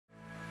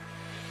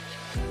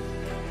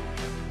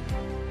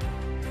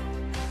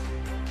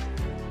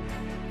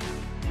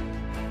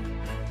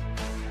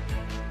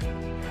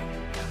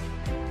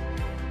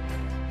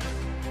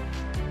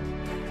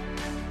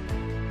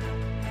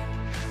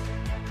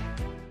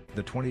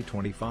The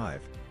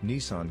 2025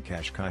 Nissan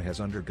Qashqai has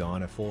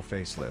undergone a full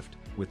facelift,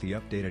 with the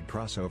updated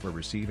crossover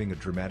receiving a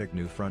dramatic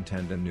new front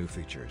end and new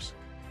features.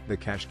 The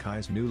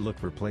Qashqai's new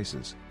look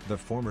replaces the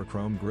former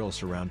chrome grille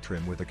surround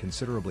trim with a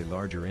considerably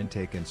larger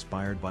intake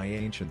inspired by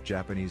ancient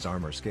Japanese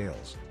armor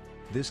scales.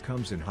 This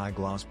comes in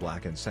high-gloss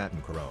black and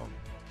satin chrome.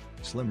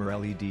 Slimmer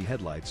LED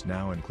headlights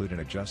now include an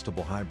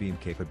adjustable high beam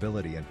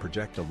capability and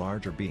project a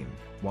larger beam,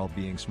 while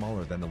being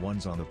smaller than the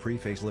ones on the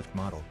pre-facelift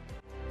model.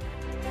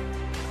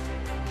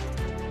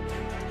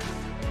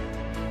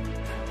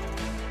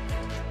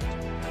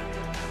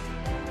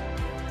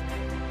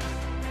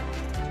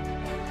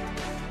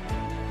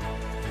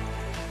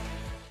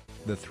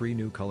 The three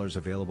new colors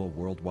available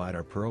worldwide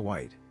are Pearl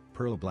White,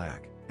 Pearl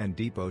Black, and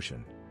Deep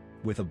Ocean.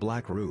 With a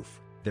black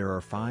roof, there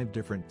are 5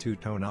 different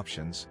two-tone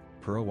options: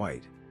 Pearl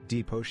White,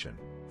 Deep Ocean,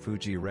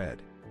 Fuji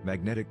Red,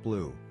 Magnetic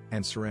Blue,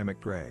 and Ceramic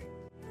Gray.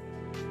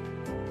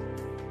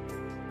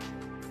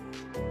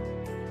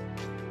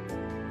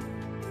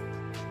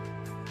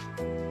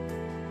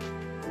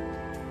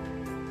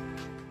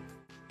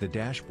 The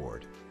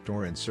dashboard,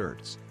 door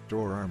inserts,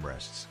 door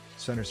armrests,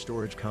 center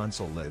storage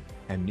console lid,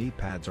 and knee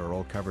pads are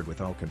all covered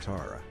with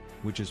Alcantara,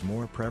 which is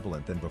more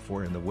prevalent than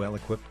before in the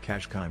well-equipped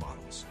Qashqai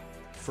models.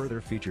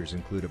 Further features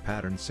include a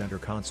patterned center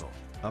console,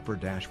 upper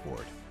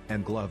dashboard,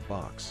 and glove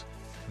box.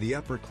 The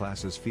upper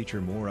classes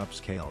feature more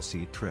upscale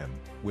seat trim,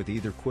 with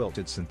either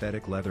quilted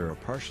synthetic leather or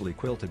partially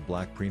quilted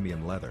black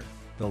premium leather,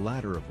 the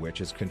latter of which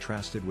is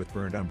contrasted with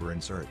burnt umber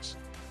inserts.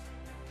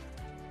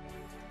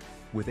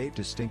 With 8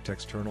 distinct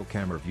external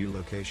camera view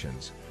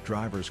locations,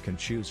 drivers can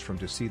choose from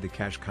to see the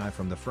Qashqai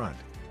from the front,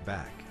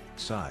 back,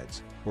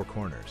 sides, or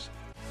corners.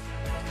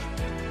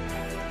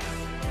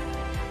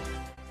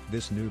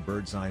 This new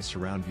bird's eye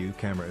surround view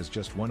camera is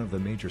just one of the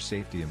major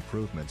safety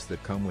improvements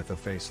that come with a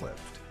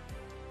facelift.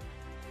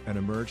 An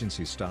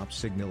emergency stop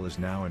signal is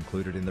now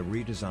included in the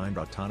redesigned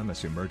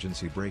autonomous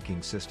emergency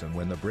braking system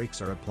when the brakes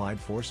are applied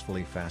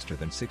forcefully faster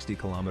than 60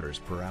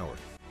 km/h.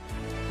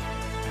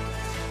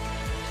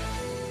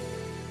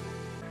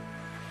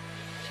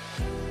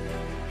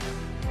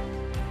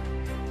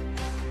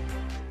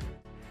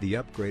 The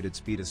upgraded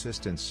speed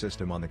assistance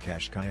system on the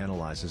Qashqai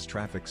analyzes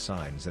traffic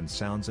signs and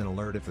sounds an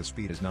alert if the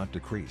speed is not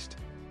decreased.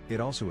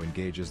 It also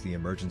engages the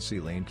emergency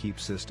lane keep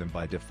system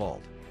by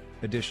default.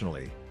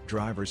 Additionally,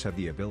 drivers have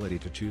the ability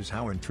to choose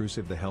how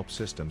intrusive the help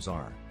systems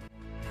are.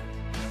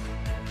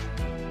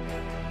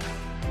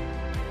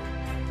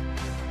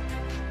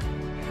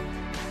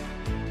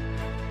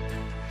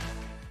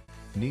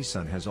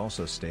 Nissan has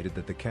also stated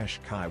that the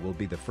Qashqai will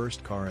be the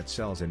first car it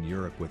sells in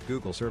Europe with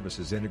Google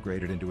services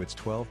integrated into its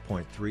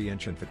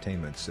 12.3-inch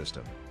infotainment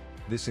system.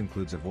 This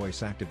includes a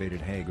voice-activated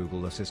Hey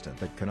Google Assistant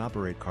that can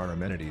operate car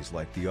amenities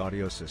like the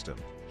audio system,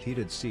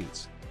 heated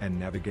seats, and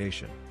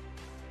navigation.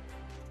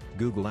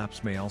 Google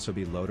Apps may also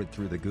be loaded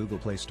through the Google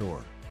Play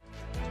Store.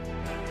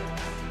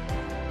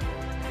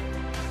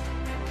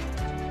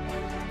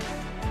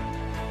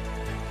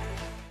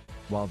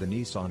 While the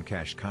Nissan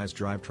Qashqai's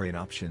drivetrain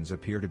options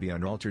appear to be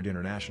unaltered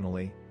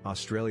internationally,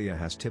 Australia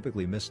has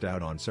typically missed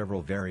out on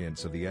several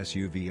variants of the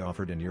SUV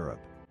offered in Europe.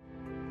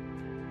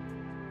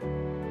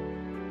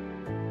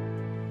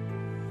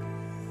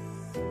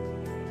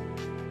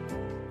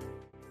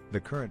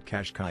 The current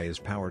Qashqai is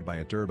powered by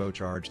a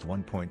turbocharged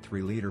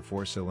 1.3-liter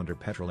 4-cylinder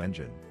petrol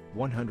engine,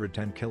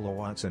 110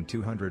 kilowatts and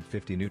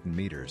 250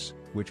 Nm,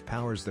 which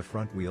powers the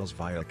front wheels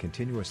via a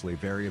continuously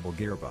variable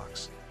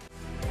gearbox.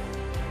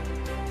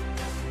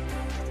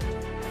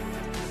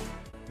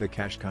 The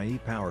Qashqai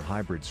e-Power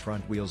Hybrid's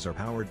front wheels are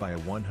powered by a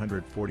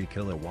 140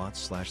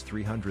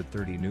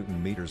 kW/330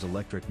 Nm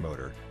electric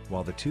motor,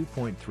 while the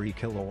 2.3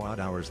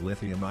 kWh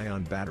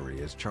lithium-ion battery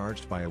is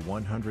charged by a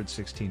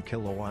 116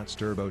 kW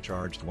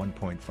turbocharged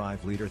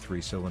 1.5-liter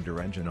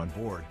 3-cylinder engine on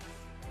board.